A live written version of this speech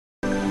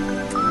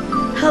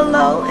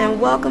Hello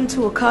and welcome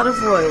to A Cut of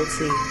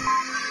Royalty.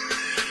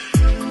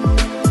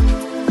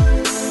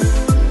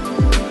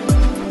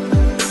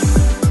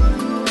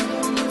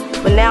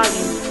 But now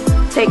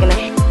you've taken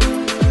a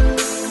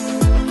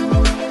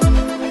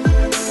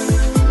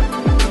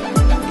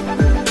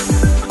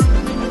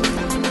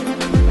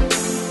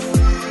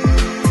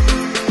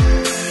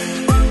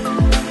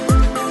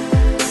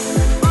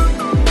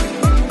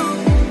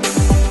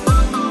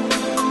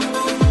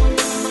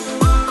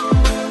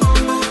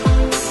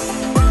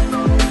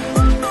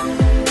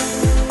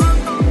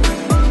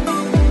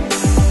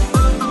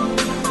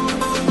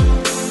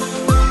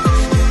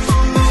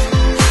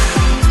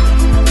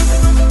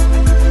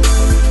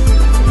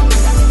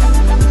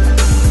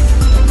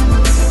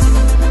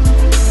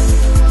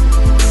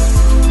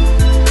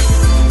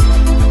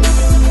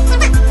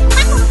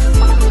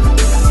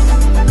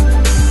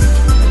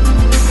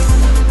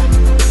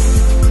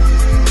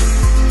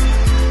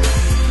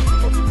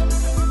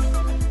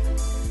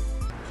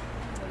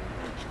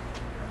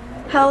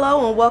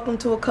Hello and welcome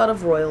to A Cut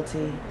of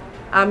Royalty.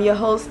 I'm your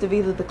host,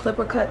 Davida, the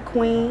Clipper Cut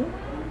Queen.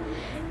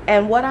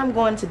 And what I'm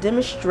going to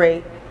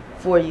demonstrate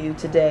for you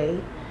today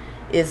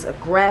is a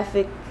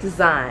graphic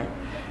design.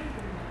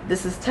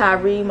 This is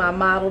Tyree, my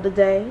model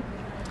today.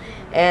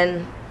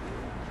 And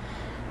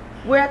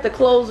we're at the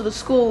close of the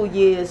school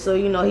year, so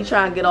you know, he's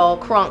trying to get all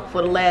crunk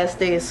for the last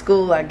day of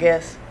school, I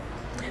guess.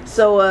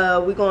 So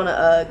we're going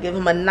to give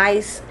him a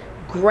nice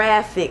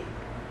graphic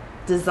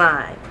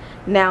design.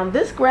 Now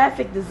this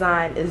graphic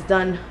design is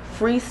done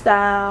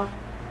freestyle,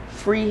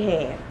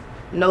 freehand.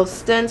 No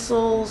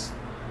stencils,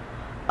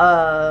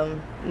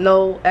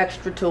 no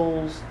extra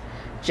tools,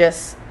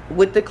 just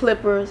with the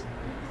clippers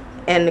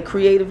and the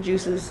creative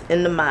juices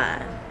in the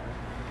mind.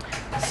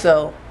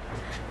 So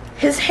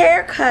his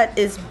haircut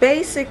is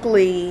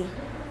basically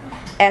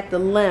at the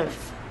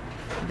length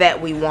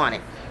that we want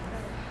it.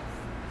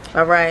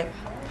 Alright?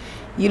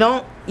 You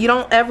don't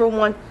ever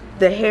want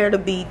the hair to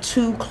be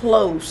too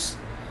close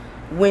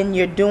when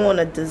you're doing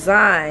a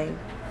design,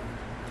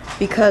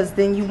 because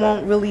then you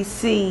won't really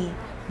see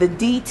the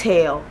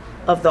detail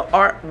of the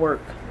artwork.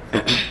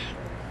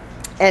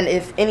 And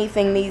if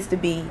anything needs to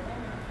be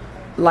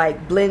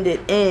like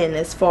blended in,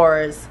 as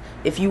far as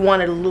if you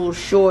wanted a little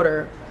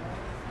shorter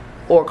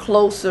or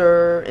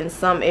closer in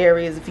some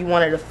areas, if you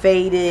wanted to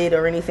fade it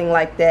or anything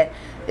like that,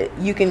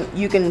 you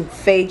can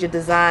fade your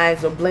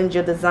designs or blend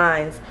your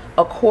designs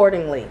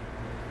accordingly.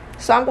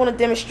 So I'm going to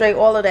demonstrate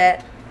all of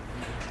that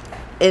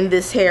in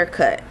this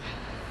haircut.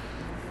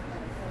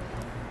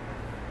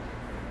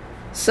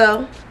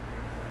 So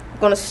I'm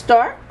going to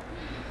start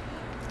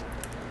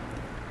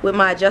with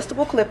my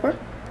adjustable clipper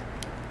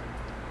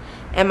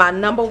and my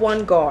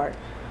 #1 guard.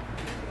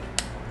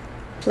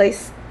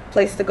 Place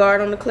the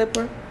guard on the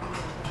clipper,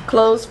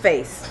 close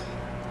face,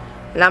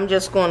 and I'm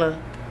just going to,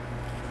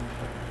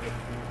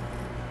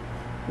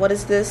 what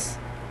is this,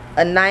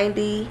 a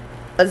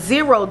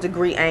 0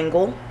 degree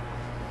angle.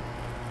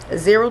 A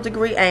 0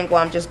 degree angle.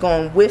 I'm just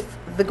going with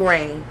the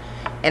grain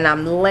and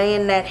I'm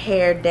laying that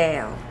hair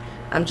down.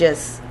 I'm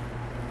just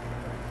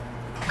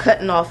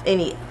cutting off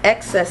any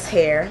excess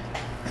hair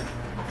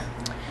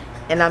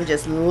and I'm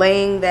just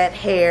laying that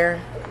hair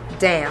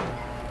down.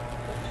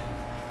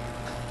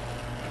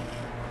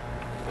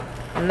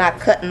 I'm not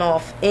cutting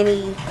off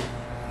any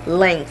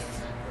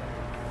length,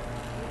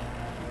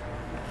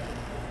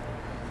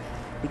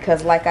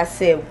 because like I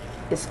said,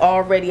 it's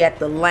already at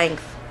the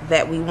length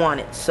that we want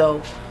it.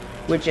 So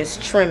we're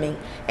just trimming.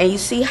 And you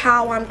see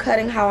how I'm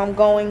cutting, how I'm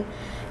going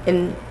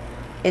in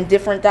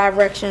different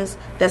directions?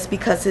 That's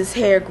because his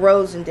hair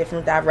grows in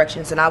different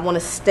directions and I want to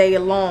stay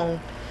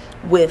along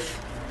with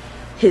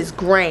his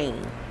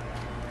grain.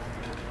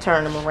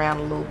 Turn him around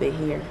a little bit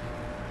here.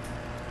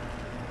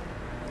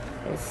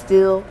 And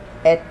still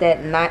at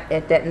that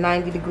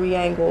 90 degree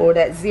angle, or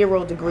that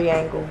 0 degree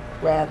angle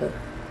rather.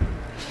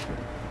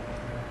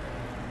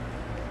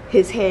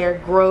 His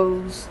hair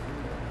grows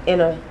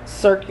in a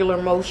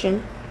circular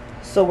motion.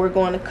 So we're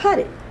going to cut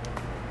it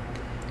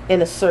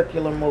in a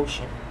circular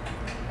motion.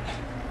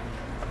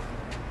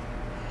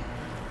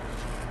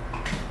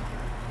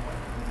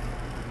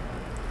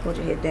 Hold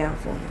your head down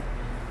for me.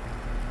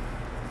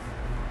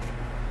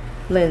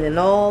 Blending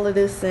all of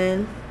this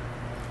in,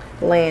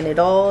 laying it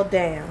all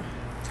down.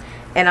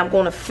 And I'm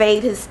going to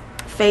fade his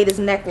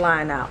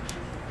neckline out.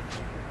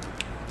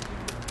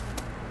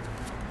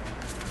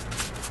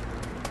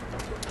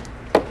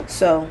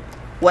 So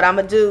what I'm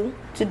going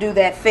to do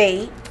that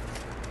fade,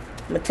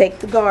 I'm going to take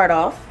the guard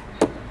off,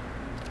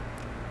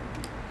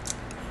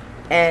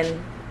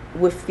 and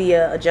with the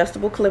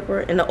adjustable clipper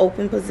in the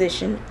open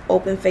position,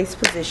 open face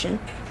position,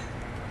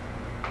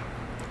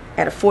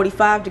 at a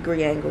 45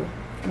 degree angle,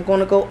 I'm going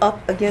to go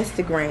up against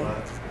the grain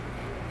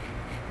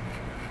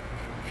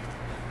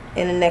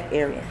in the neck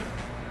area.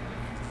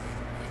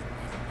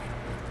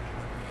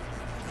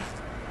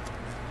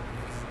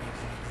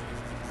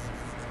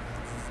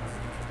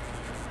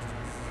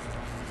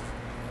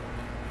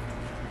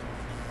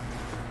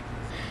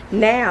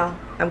 Now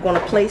I'm going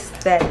to place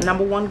that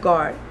 #1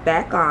 guard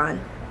back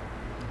on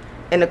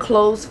in a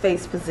closed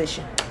face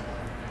position.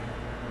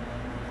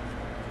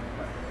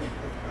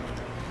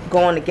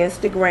 Going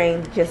against the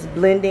grain, just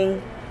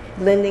blending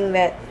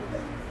that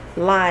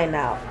line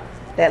out.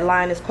 That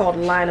line is called a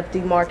line of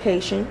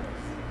demarcation,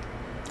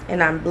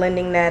 and I'm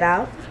blending that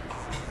out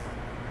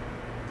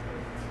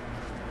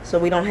so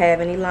we don't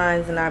have any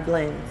lines in our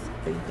blends.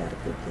 So you got a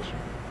good vision.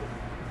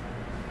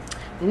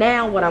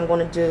 Now what I'm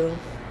going to do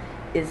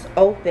is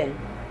open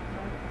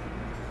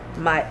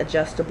my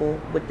adjustable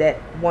with that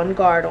one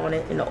guard on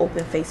it in the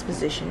open face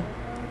position.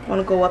 I'm going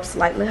to go up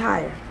slightly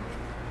higher.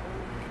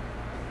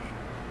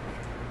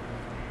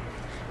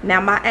 Now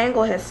my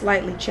angle has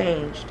slightly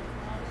changed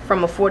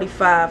from a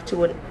 45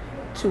 to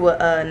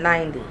a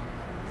 90.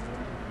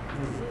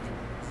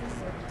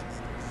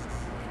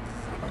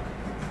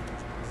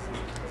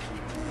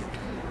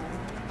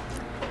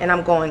 And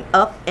I'm going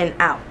up and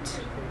out,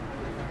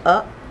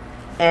 up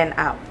and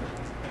out,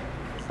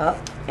 up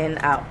and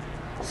out.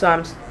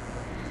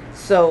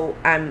 So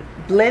I'm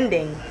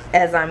blending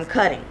as I'm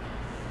cutting,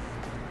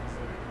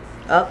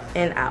 up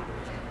and out.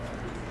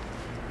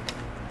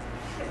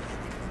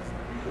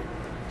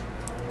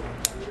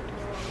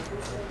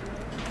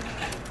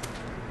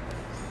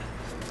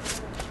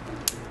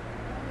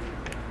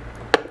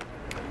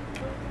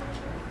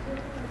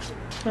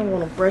 I'm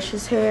going to brush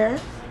his hair.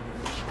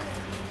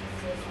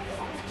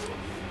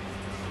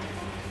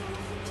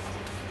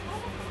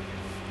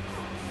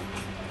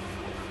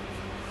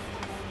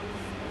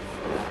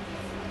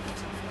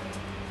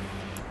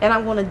 And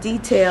I'm going to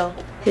detail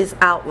his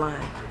outline.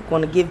 I'm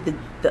going to give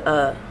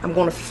I'm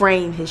going to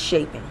frame his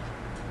shaping.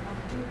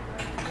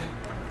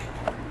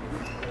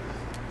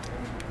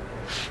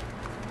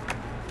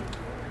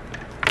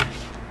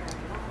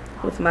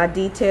 With my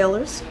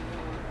detailers,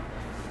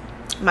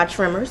 my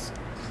trimmers.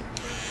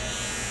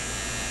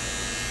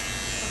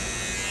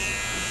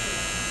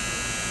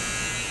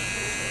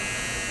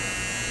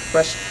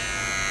 Brush.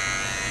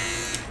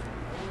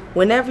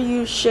 Whenever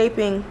you're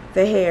shaping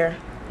the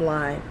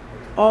hairline,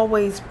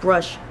 always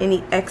brush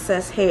any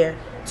excess hair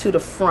to the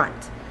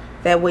front.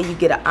 That way you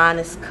get an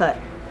honest cut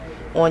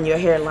on your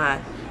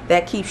hairline.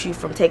 That keeps you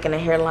from taking the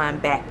hairline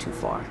back too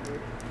far.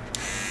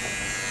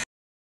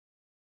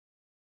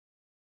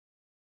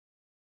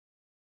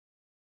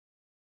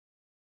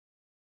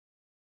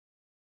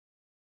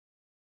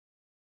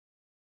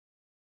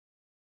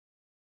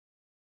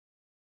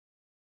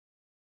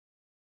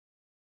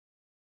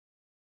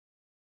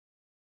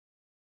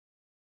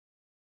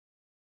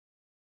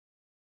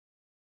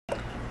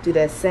 Do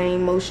that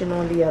same motion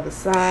on the other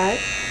side.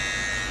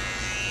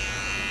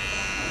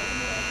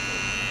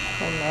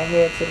 Comb that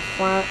hair to the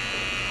front.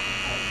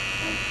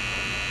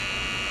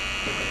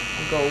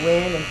 Go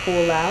in and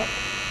pull out.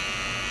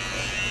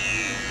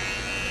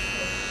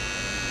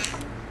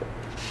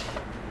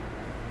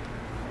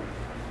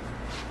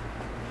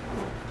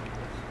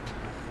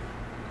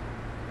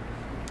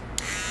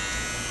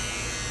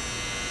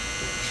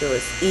 Make sure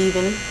it's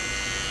even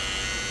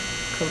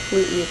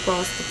completely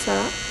across the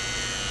top.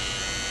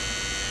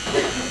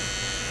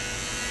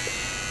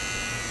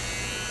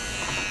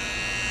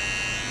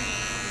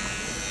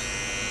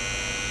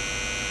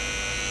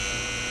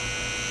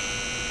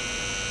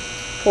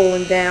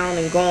 Pulling down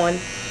and going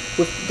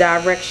with the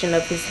direction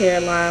of his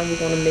hairline. We're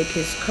going to make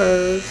his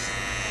curves.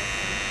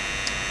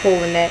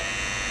 Pulling that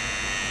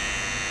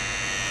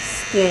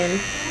skin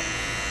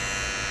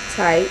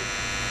tight.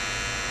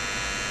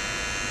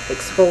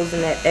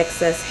 Exposing that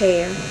excess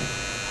hair.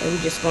 And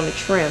we're just going to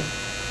trim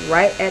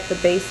right at the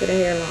base of the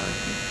hairline.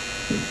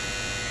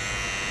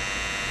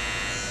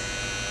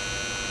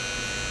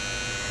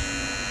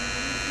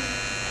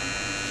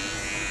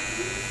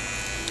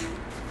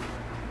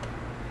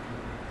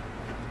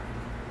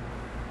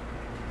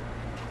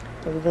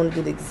 And we're going to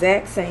do the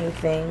exact same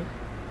thing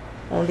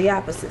on the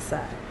opposite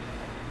side.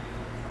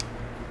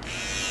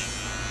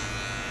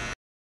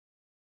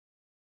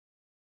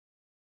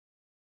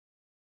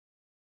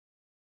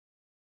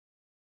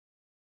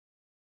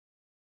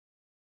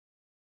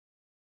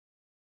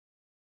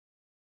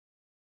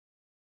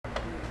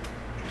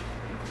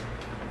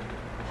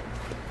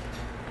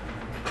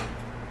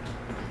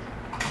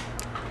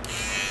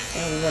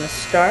 And we're going to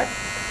start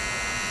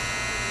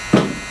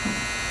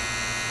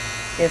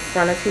in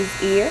front of his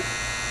ear,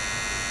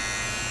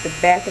 the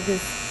back of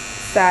his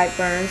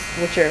sideburns,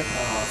 which are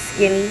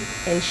skinny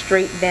and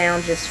straight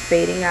down, just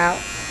fading out.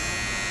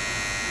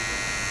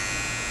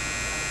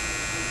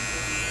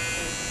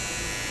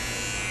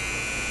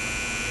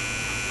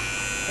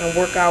 And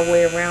work our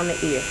way around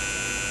the ear.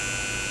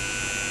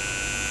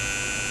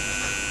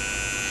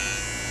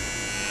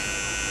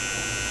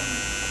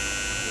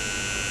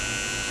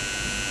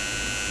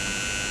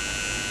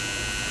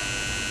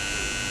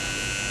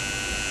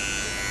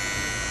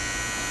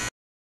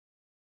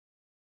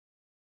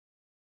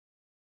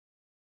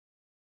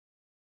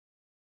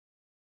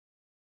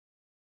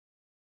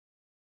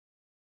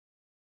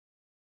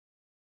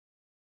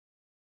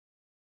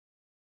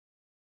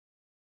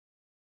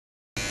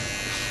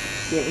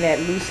 Getting that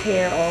loose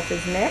hair off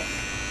his neck.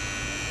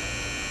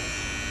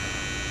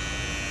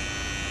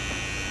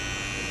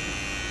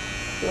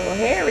 A little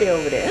hairy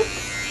over there.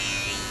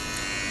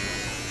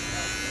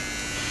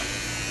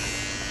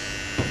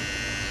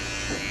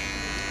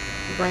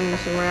 Bring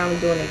this around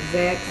and doing the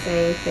exact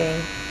same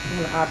thing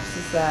on the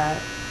opposite side.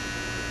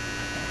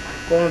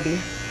 Going to be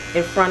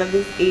in front of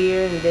his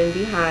ear and then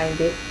behind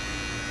it.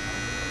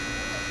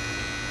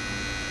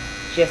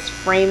 Just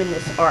framing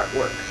this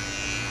artwork.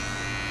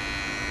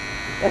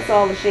 That's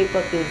all the shape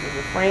up is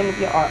a frame of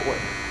your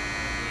artwork.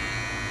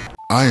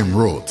 I am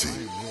royalty.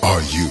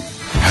 Are you?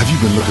 Have you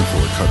been looking for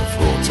a cut of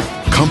royalty?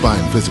 Come by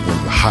and visit one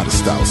of the hottest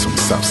styles from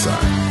the South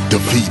Side.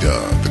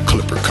 Davida, the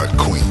Clipper Cut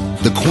Queen.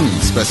 The Queen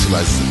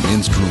specializes in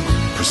men's grooming,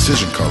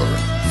 precision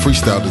coloring,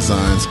 freestyle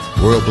designs,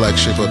 royal black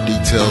shape-up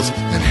details,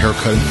 and hair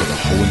cutting for the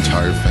whole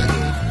entire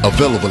family.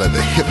 Available at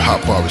the Hip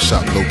Hop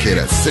Barbershop located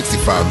at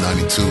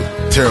 6592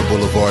 Terra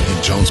Boulevard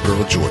in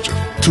Jonesboro, Georgia.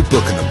 To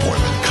book an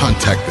appointment,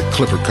 contact the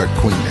Clipper Cut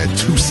Queen at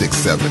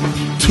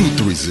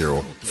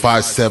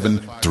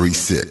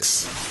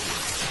 267-230-5736.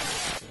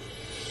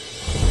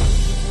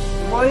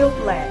 Royal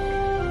black.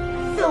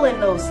 Fill in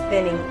those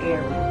thinning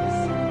areas.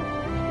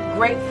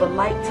 Great for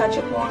light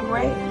touch-up-on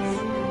grays.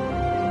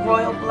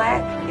 Royal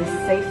black is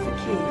safe for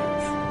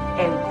kids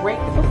and great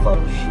for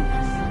photo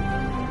shoots.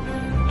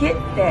 Get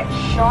that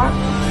sharp,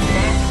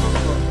 natural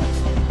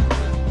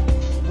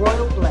look.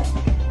 Royal black.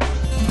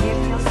 Give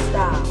your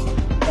style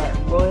that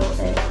royal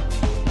edge.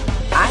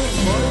 I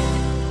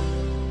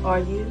am royal. Are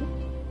you?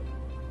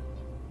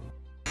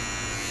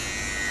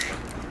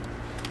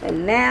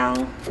 And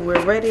now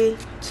we're ready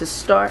to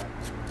start.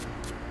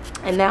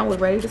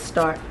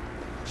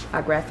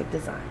 Our graphic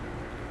design.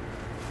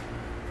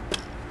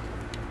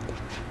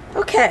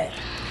 Okay.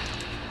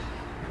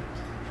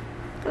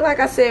 Like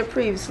I said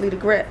previously, the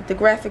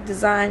graphic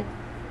design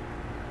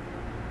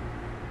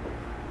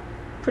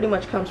pretty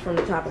much comes from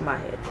the top of my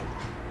head.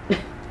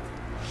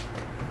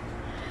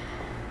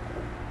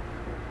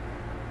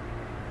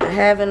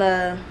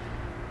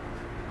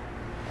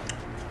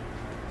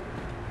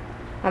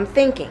 I'm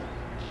thinking,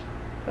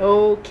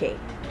 okay,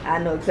 I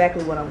know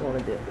exactly what I'm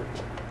going to do.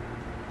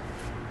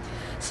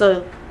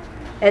 So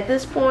at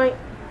this point,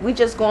 we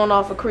just going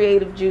off of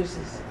creative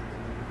juices.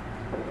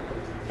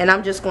 And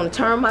I'm just going to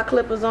turn my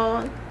clippers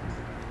on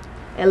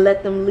and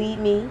let them lead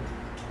me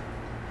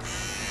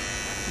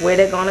where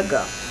they're going to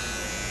go.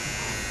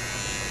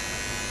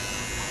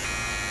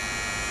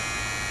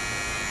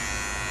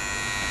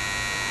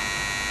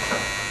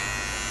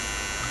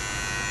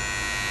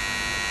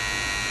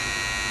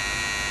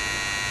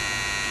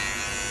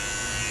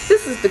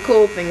 This is the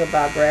cool thing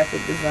about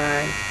graphic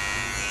design.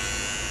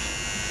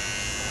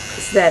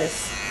 Is that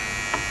it's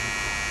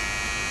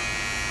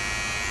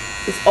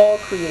all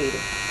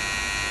creative.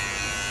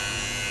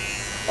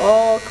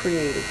 All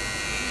creative.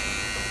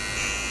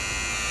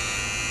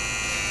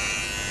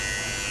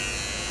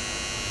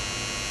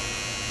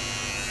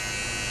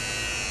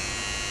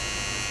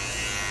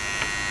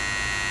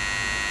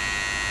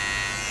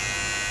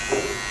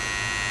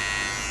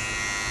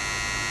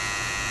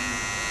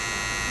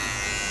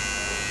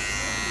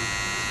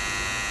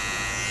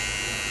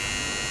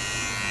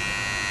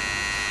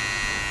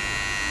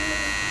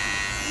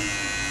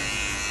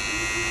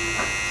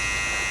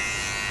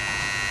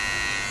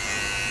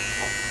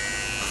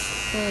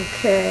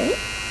 Okay.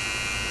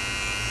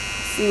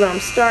 See what I'm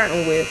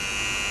starting with.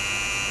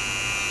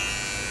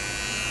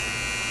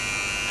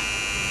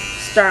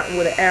 Starting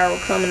with an arrow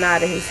coming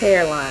out of his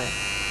hairline.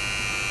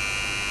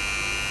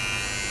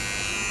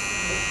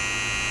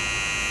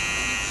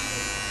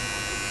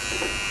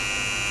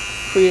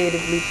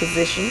 Creatively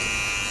positioned.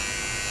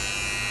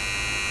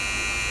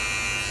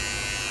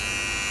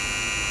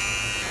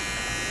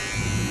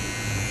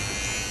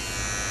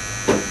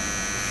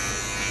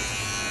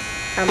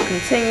 I'm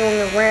continuing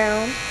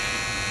around.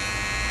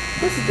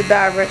 This is the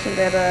direction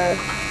that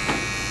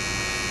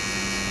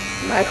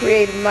my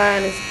creative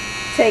mind is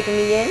taking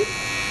me in.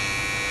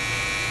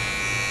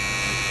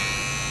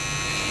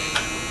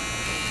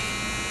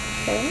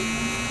 Okay.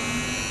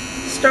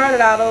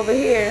 Started out over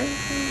here,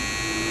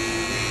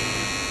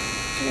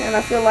 and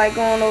I feel like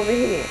going over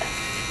here.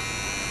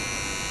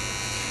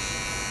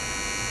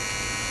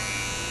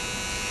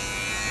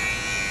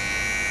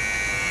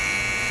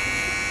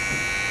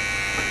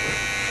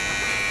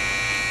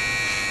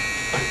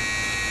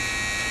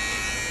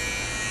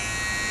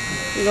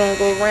 We're going to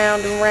go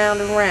round and round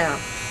and round.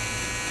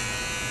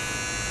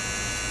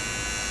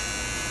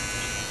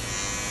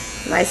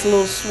 Nice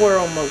little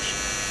swirl motion.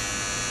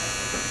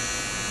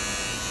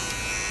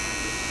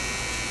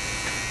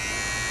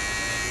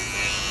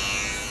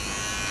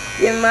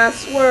 Get my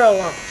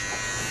swirl on.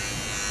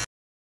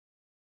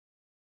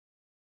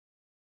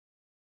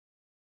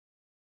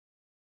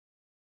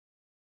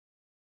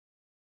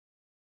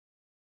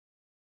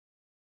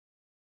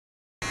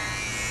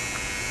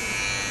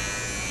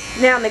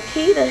 Now the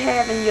key to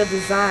having your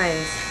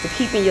designs, to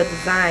keeping your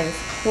designs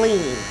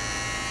clean,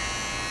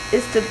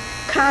 is to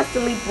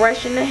constantly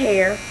brushing the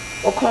hair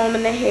or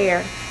combing the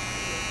hair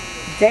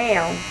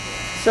down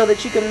so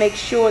that you can make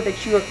sure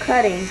that you are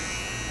cutting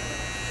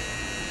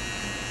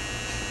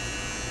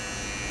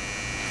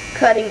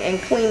cutting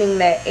and cleaning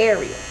that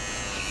area.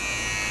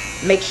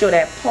 Make sure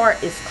that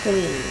part is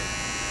clean.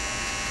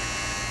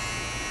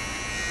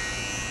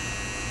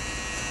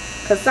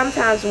 Because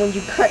sometimes when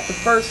you cut the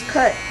first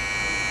cut,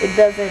 it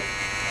doesn't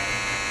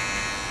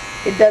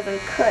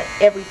cut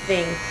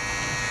everything.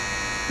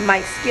 You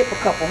might skip a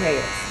couple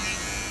hairs.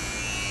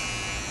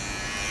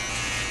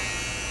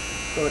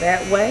 Go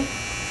that way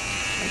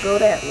and go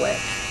that way.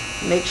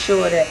 Make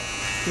sure that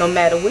no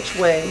matter which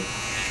way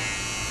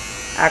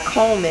I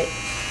comb it,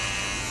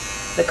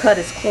 the cut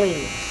is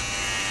clean.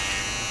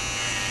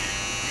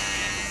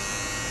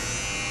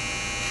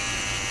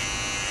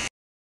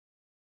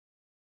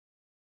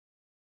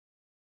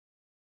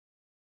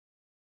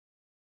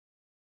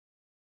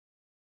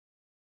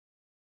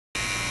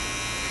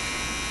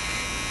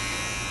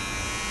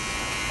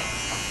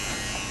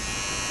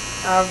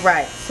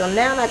 Alright, so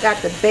now I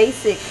got the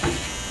basic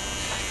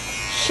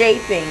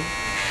shaping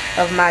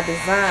of my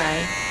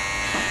design.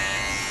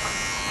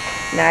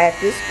 Now at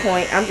this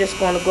point, I'm just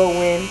going to go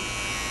in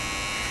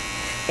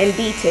and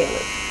detail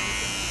it.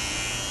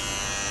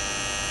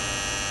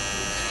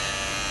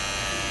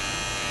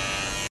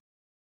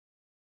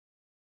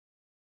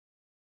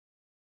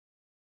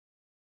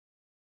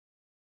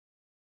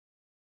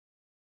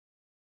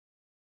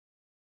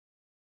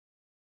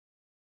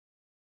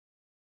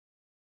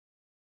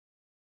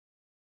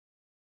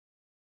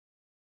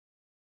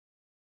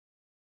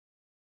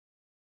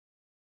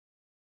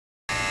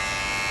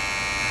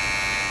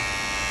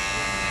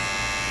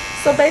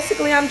 So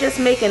basically I'm just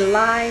making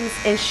lines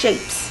and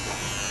shapes,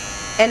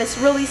 and it's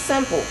really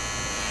simple.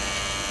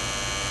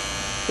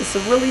 It's a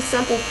really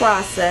simple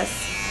process.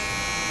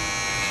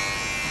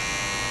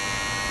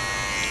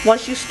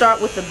 Once you start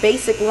with a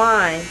basic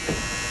line,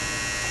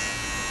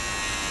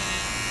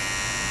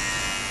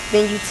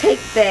 then you take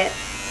that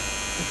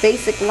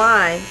basic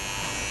line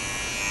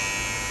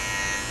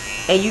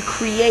and you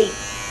create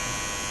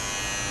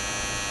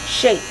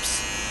shapes.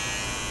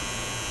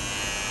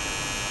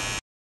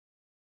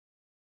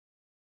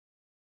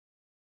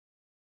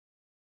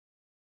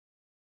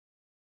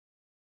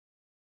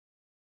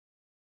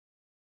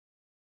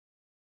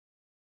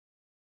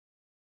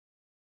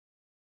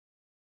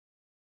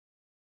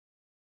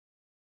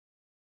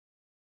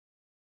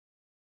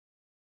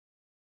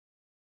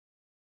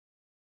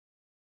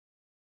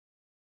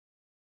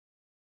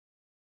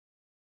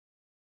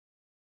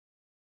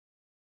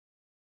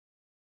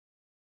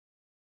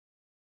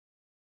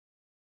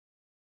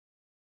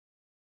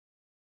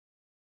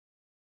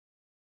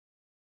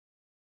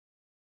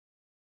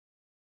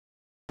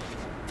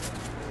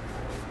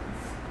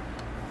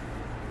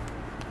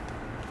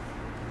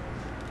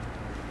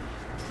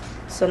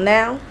 So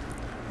now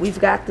we've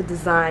got the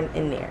design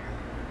in there.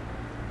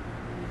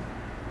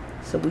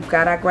 So we've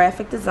got our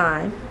graphic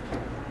design,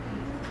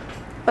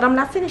 but I'm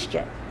not finished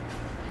yet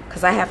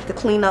because I have to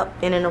clean up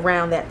in and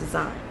around that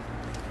design.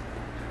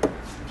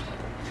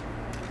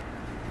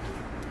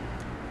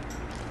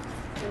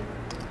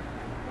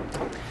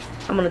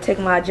 I'm going to take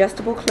my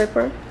adjustable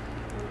clipper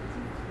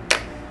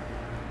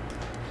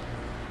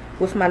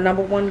with my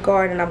 #1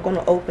 guard, and I'm going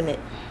to open it.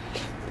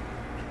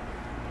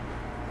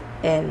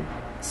 And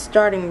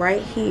starting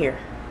right here,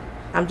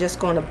 I'm just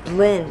going to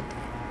blend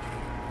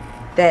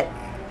that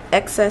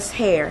excess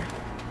hair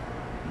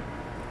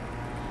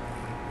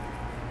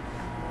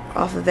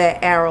off of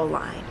that arrow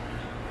line,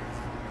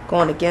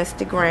 going against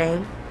the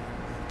grain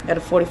at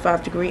a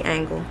 45-degree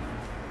angle.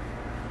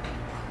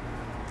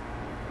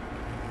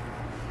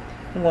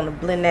 I'm going to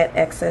blend that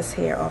excess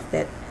hair off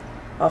that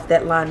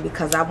line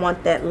because I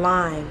want that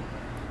line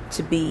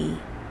to be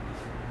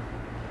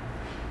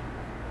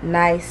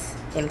nice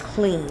and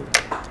clean.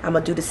 I'm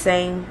going to do the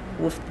same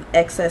with the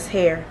excess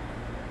hair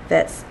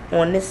that's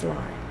on this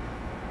line.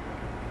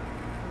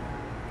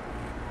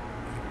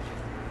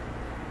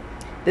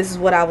 This is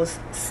what I was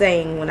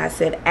saying when I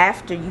said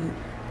after you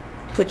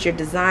put your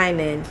design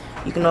in,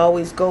 you can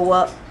always go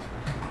up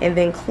and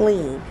then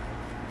clean.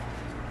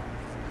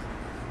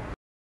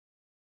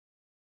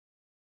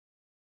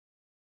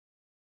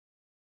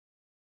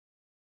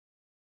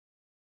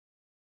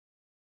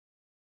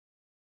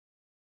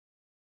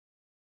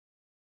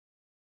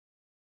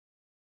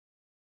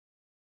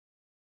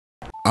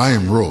 I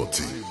am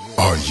royalty.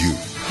 Are you?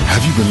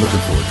 Have you been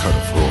looking for a cut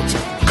of royalty?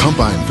 Come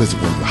by and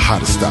visit one of the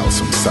hottest styles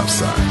on the south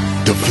side.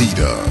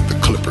 Davida, the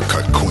clipper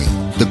cut queen.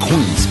 The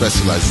queen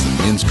specializes in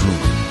men's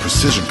grooming,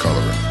 precision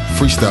coloring,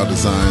 freestyle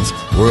designs,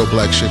 royal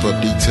black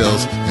shape-up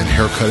details, and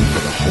hair cutting for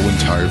the whole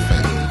entire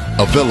family.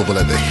 Available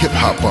at the Hip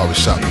Hop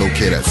Barbershop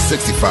located at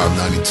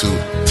 6592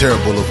 Terra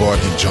Boulevard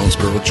in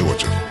Jonesboro,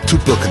 Georgia. To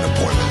book an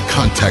appointment,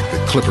 contact the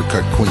Clipper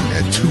Cut Queen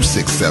at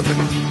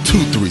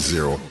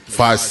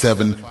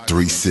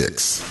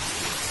 267-230-5736.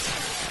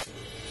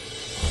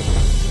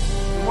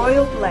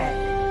 Royal Black,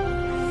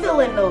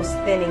 fill in those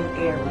thinning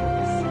areas.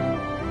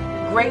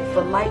 Great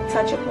for light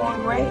touch-up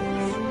on grays.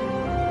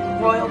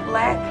 Royal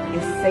Black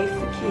is safe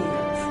for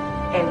kids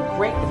and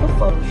great for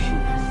photo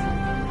shoots.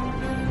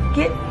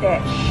 Get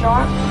that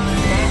sharp,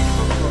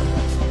 natural look.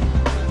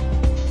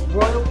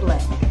 Royal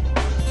Black,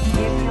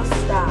 give your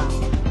style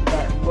that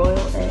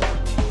royal edge.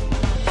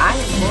 I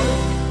am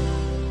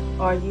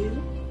royal. Are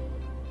you?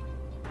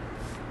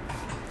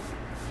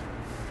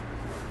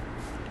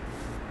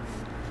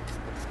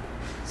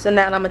 So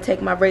now I'm going to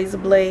take my razor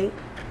blade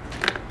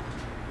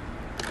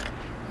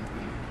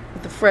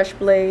with the fresh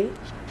blade,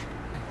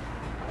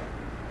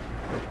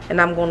 and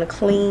I'm going to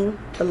clean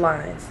the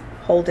lines,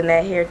 holding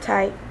that hair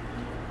tight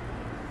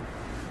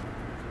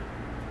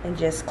and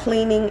just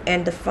cleaning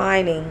and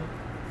defining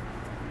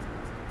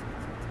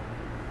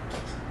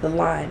the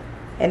line.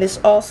 And this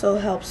also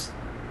helps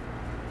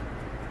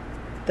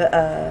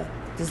the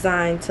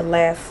design to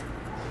last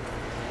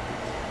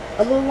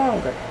a little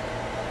longer.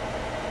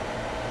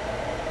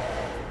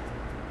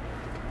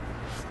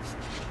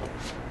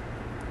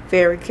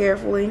 Very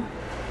carefully.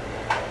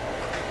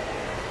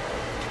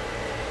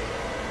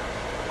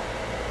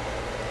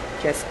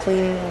 Just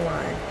cleaning the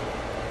line.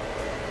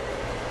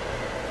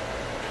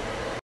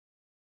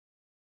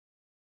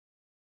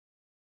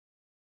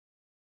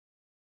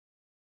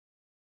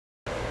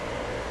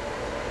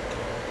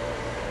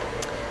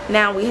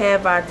 Now we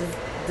have our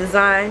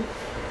design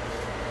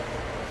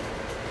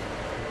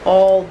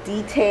all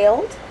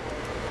detailed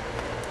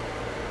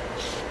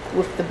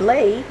with the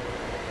blade.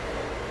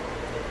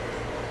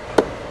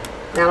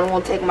 Now I'm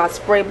going to take my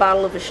spray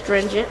bottle of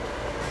astringent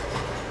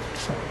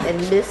and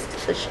mist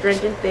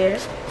astringent there,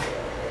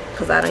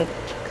 because I done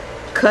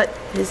cut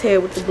his hair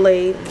with the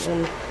blade. I'm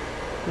going to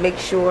make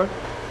sure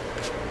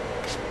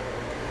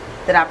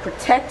that I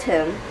protect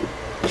him.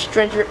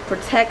 Astringent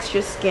protects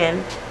your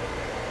skin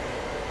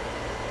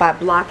by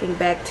blocking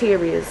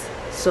bacteria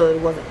so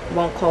it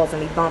won't cause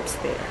any bumps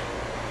there.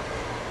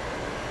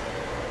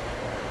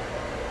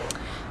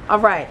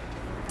 Alright,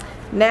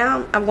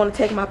 now I'm going to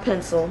take my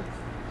pencil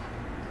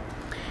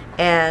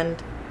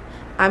and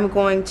I'm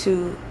going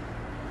to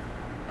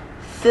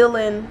fill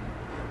in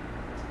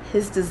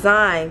his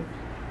design,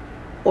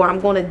 or I'm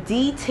going to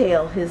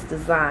detail his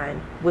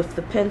design with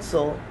the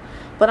pencil,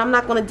 but I'm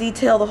not going to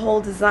detail the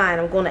whole design.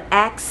 I'm going to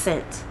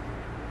accent,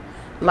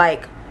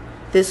 like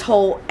this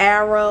whole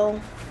arrow.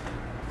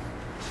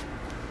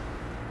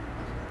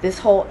 This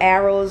whole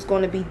arrow is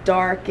going to be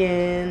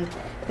darkened.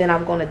 Then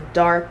I'm going to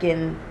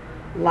darken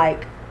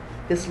like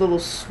this little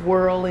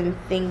swirling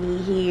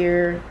thingy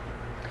here,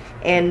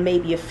 and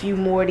maybe a few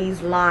more of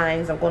these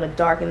lines I'm going to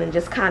darken and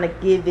just kind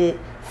of give it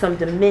some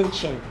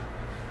dimension,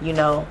 you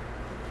know.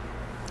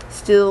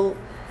 Still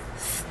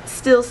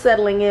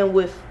settling in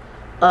with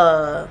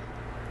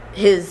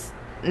his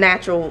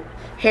natural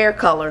hair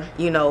color,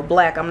 you know,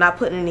 black. I'm not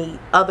putting any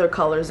other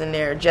colors in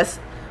there,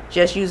 just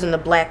using the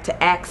black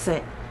to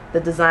accent the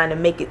design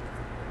and make it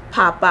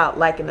pop out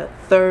like in a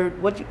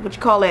third, what you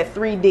call that,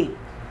 3D.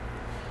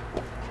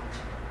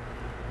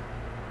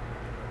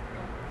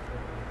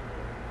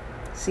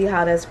 See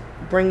how that's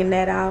bringing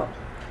that out?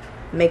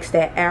 Makes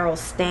that arrow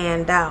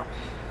stand out.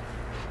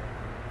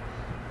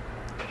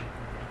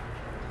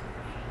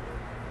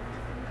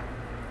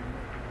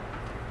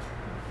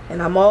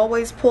 And I'm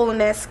always pulling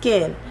that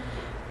skin.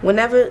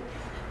 Whenever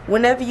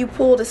you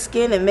pull the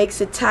skin, it makes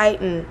it tight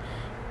and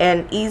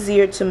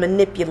easier to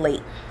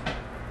manipulate.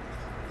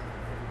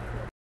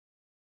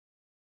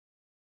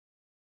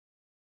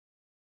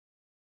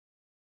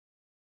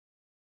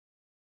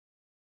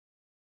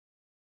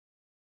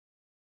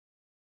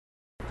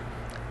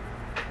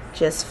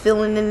 Just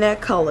filling in that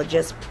color,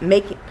 just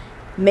making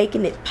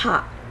it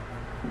pop.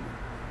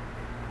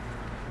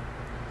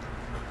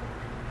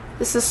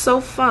 This is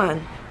so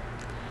fun.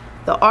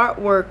 The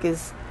artwork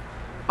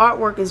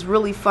is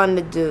really fun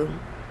to do.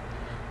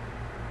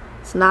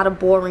 It's not a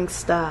boring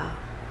style.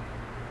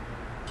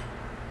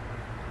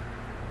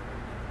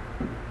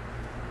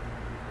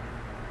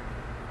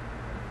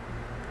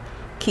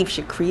 Keeps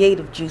your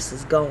creative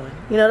juices going.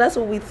 You know, that's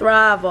what we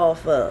thrive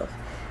off of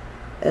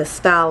as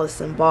stylists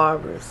and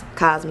barbers,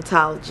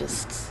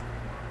 cosmetologists.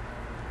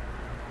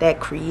 That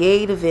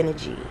creative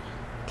energy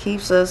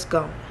keeps us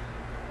going.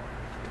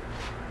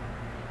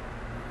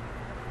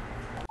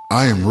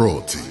 I am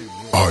royalty.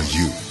 Are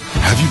you?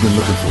 Have you been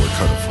looking for a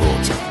cut of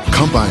royalty?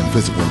 Come by and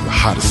visit one of the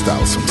hottest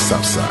styles from the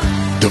South Side.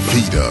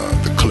 Davida,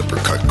 the clipper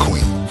cut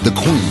queen. The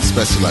queen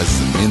specializes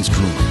in men's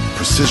grooming,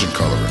 precision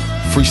coloring,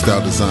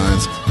 freestyle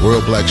designs,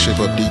 royal black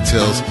shape-up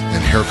details,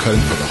 and hair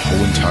cutting for the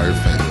whole entire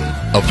family.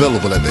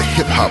 Available at the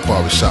Hip Hop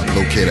Barbershop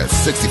located at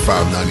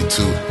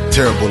 6592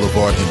 Terra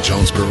Boulevard in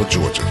Jonesboro,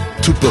 Georgia.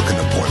 To book an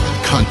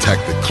appointment,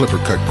 contact the Clipper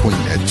Cut Queen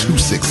at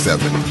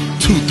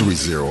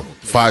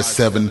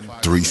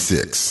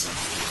 267-230-5736.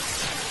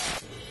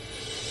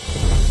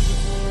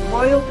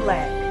 Royal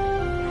black,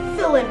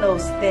 fill in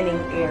those thinning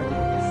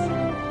areas.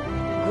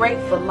 Great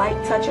for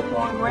light touch-up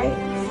on grays.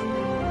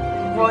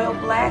 Royal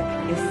black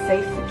is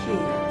safe for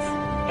kids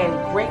and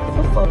great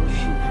for photo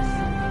shoots.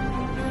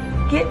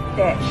 Get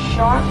that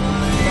sharp,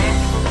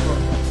 natural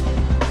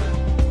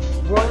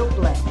look. Royal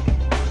black.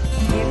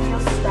 Give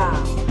your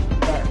style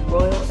that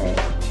royal edge.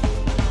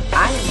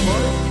 I am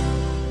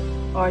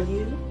royal. Are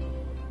you?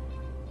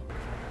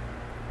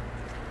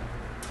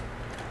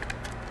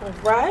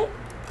 Alright,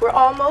 we're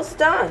almost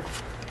done.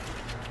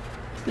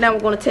 Now we're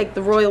going to take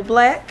the royal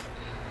black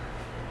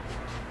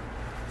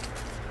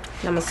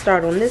I'm going to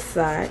start on this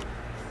side.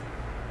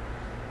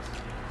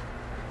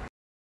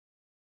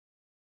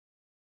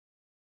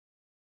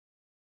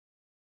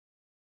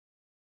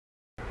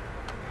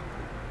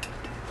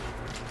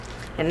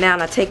 And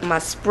now I take my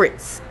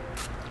spritz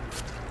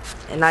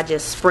and I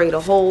just spray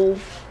the whole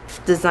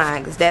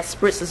design, because that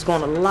spritz is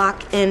going to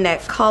lock in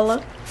that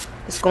color.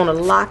 It's going to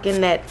lock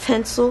in that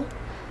pencil.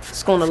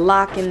 It's going to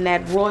lock in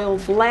that royal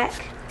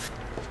black.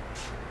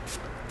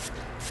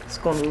 It's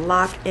going to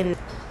lock in.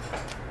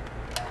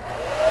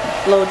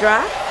 Blow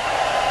dry.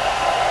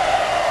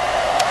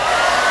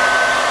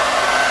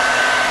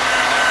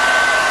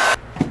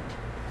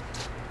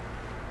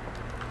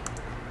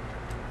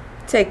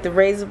 Take the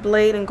razor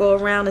blade and go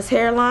around his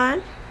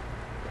hairline.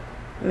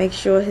 Make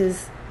sure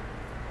his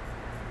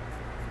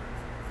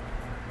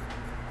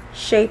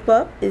shape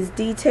up is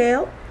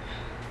detailed.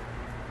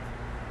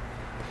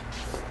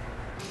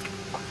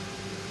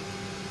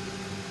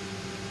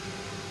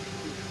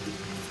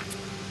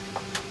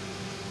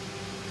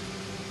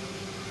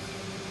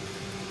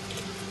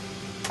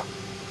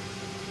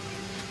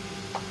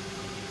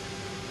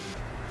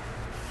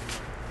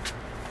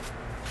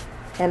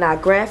 And our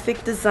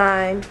graphic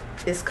design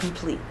is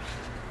complete.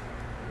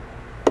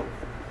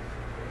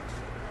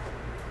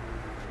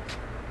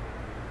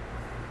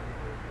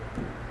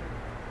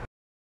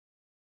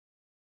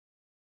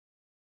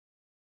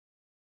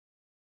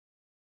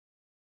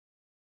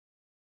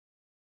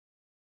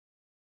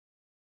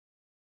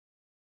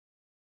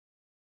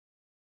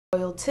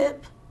 Royal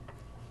tip,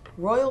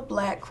 royal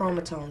black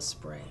chromatones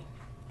spray.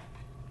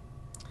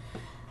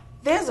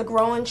 There's a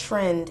growing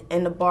trend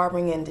in the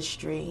barbering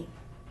industry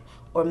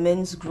or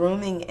men's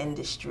grooming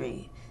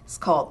industry. It's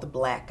called the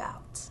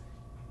blackout.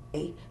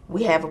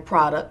 We have a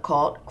product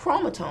called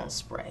chromatone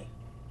spray.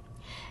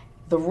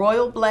 The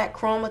royal black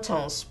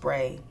chromatone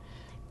spray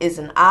is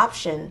an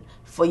option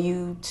for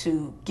you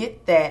to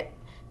get that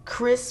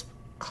crisp,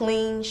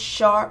 clean,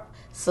 sharp,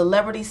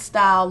 celebrity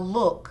style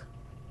look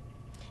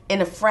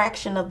in a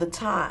fraction of the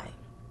time.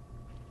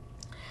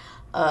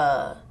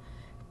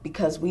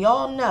 Because we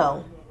all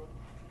know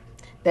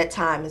that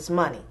time is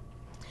money.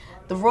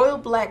 The Royal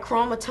Black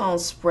Chromatone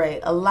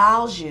Spray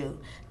allows you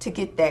to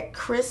get that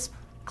crisp,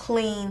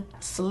 clean,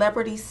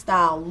 celebrity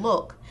style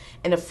look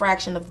in a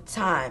fraction of the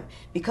time,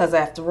 because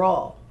after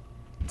all,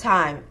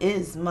 time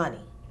is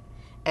money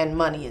and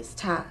money is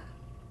time.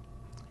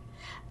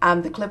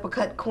 I'm the Clipper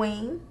Cut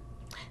Queen.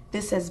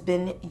 This has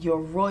been your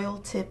royal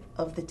tip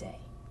of the day.